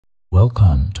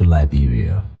welcome to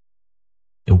Liberia,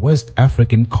 a West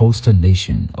African coastal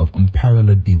nation of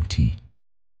unparalleled beauty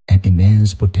and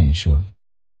immense potential.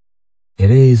 It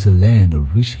is a land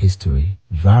of rich history,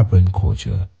 vibrant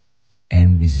culture,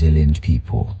 and resilient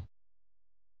people.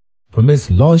 From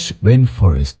its lush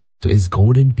rainforest to its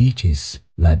golden beaches,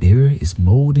 Liberia is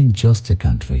more than just a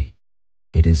country.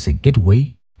 It is a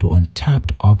gateway to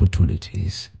untapped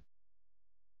opportunities.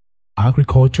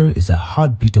 Agriculture is the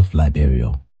heartbeat of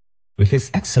Liberia. With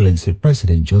His Excellency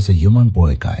President Joseph Human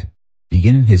Boykai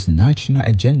beginning his national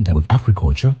agenda with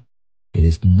agriculture, it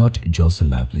is not just a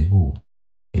livelihood,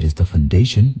 it is the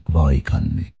foundation of our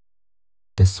economy.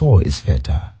 The soil is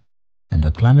fertile and the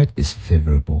climate is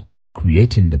favorable,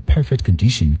 creating the perfect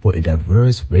condition for a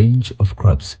diverse range of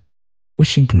crops,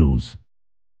 which includes,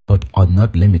 but are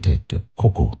not limited to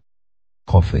cocoa,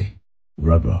 coffee,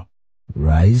 rubber,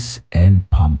 rice, and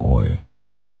palm oil.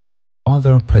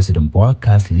 Under President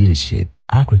Boakai's leadership,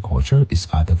 agriculture is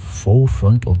at the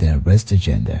forefront of the arrest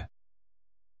agenda.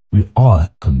 We are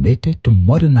committed to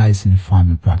modernizing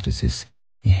farming practices,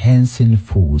 enhancing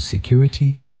food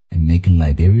security, and making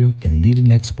Liberia a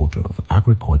leading exporter of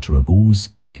agricultural goods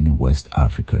in West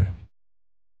Africa.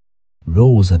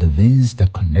 Roads are the veins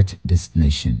that connect this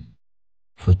nation.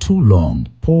 For too long,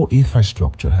 poor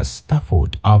infrastructure has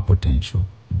stifled our potential,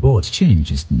 but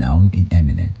change is now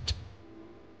imminent.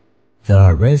 The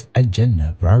arrest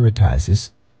agenda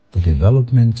prioritizes the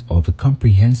development of a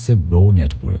comprehensive road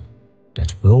network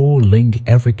that will link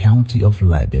every county of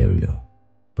Liberia.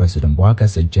 President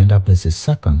Boakai's agenda places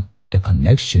second the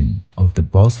connection of the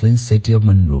bustling city of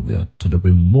Monrovia to the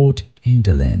remote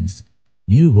hinterlands.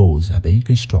 New roads are being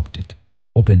constructed,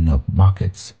 opening up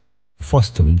markets,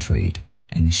 fostering trade,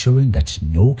 and ensuring that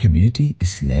no community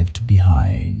is left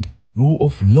behind. Rule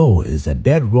of law is the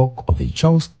bedrock of a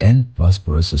just and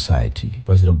prosperous society.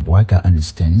 President Boakai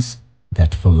understands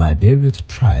that for Liberia to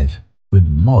thrive, we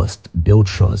must build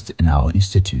trust in our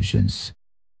institutions.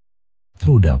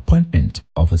 Through the appointment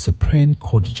of a Supreme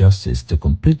Court Justice to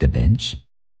complete the bench,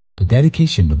 the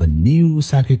dedication of a new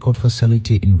circuit court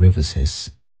facility in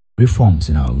Riverside, reforms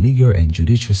in our legal and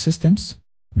judicial systems,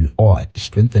 we are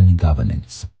strengthening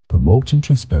governance, promoting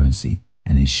transparency,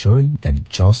 and ensuring that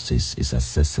justice is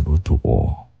accessible to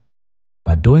all.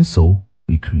 By doing so,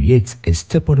 we create a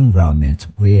stable environment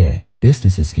where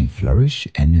businesses can flourish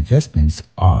and investments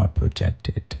are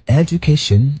protected.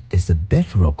 Education is the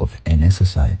bedrock of any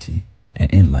society, and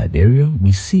in Liberia,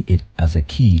 we see it as a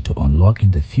key to unlocking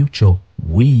the future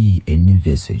we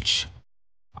envisage.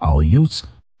 Our youths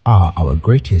are our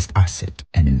greatest asset,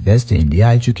 and investing in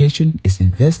their education is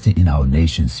investing in our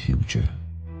nation's future.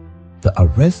 The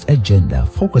arrest agenda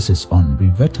focuses on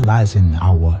revitalizing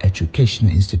our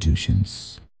educational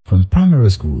institutions, from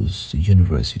primary schools to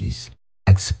universities,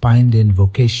 expanding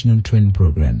vocational training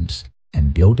programs,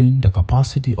 and building the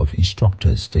capacity of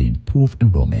instructors to improve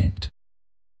enrollment.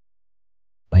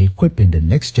 By equipping the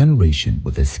next generation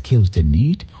with the skills they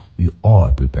need, we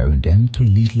are preparing them to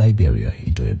lead Liberia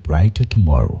into a brighter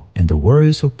tomorrow. In the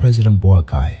words of President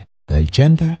Boakai, the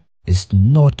agenda is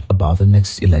not about the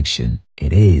next election,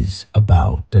 it is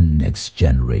about the next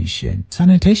generation.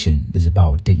 Sanitation is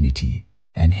about dignity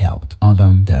and health.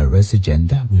 Under the arrest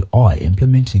agenda, we are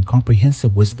implementing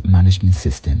comprehensive waste management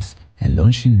systems and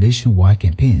launching nationwide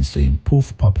campaigns to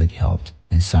improve public health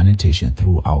and sanitation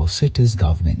through our cities'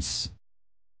 governments.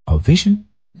 Our vision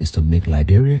is to make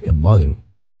Liberia a model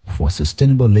for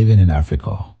sustainable living in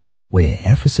Africa, where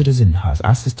every citizen has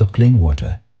access to clean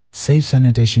water, safe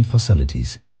sanitation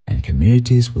facilities, and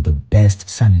communities with the best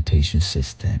sanitation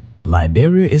system.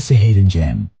 Liberia is a hidden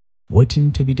gem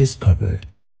waiting to be discovered.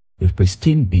 With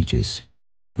pristine beaches,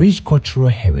 rich cultural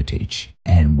heritage,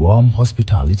 and warm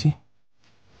hospitality,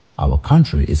 our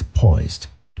country is poised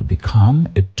to become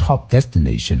a top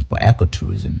destination for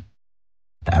ecotourism.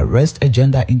 The arrest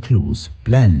agenda includes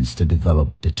plans to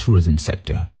develop the tourism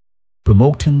sector,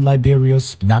 promoting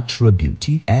Liberia's natural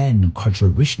beauty and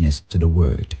cultural richness to the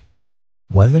world.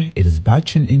 Whether it is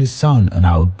batching in the sun on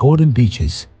our golden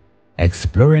beaches,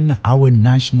 exploring our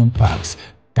national parks,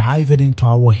 diving into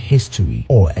our history,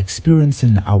 or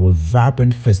experiencing our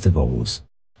vibrant festivals,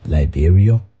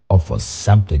 Liberia offers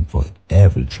something for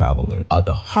every traveler. At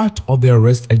the heart of the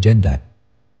arrest agenda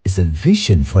is a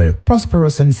vision for a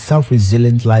prosperous and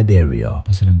self-resilient Liberia.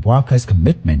 President Boakai's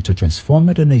commitment to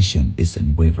transforming the nation is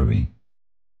unwavering.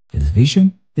 His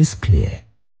vision is clear: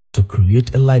 to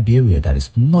create a Liberia that is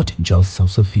not just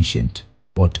self-sufficient,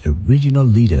 but a regional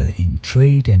leader in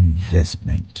trade and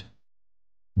investment.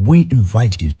 We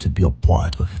invite you to be a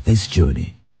part of this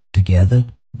journey. Together,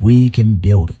 we can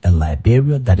build a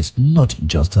Liberia that is not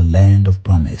just a land of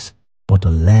promise, but a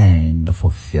land of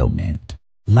fulfillment.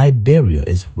 Liberia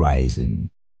is rising.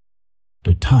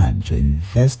 The time to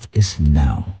invest is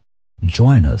now.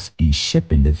 Join us in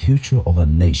shaping the future of a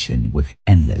nation with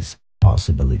endless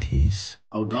possibilities.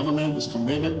 Our government is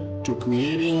committed to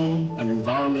creating an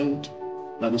environment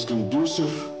that is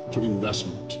conducive to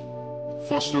investment,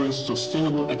 fostering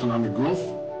sustainable economic growth,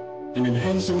 and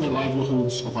enhancing the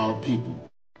livelihoods of our people.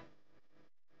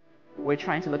 We're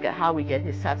trying to look at how we get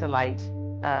his satellite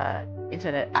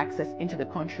internet access into the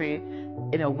country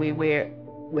in a way where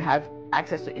we have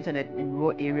access to internet in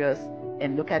rural areas,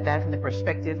 and look at that from the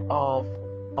perspective of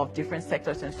different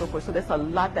sectors and so forth. So there's a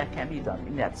lot that can be done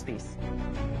in that space.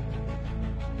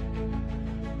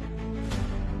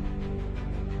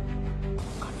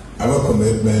 Our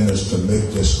commitment is to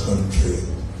make this country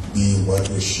be what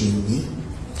it should be,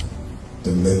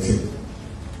 to make it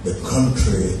the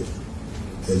country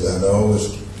that I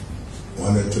always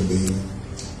wanted to be,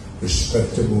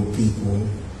 respectable people,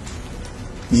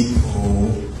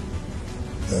 people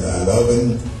that are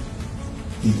loving,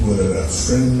 people that are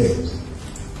friendly,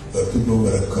 but people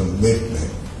with a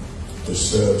commitment to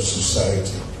serve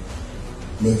society,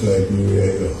 make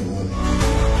Liberia your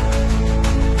home.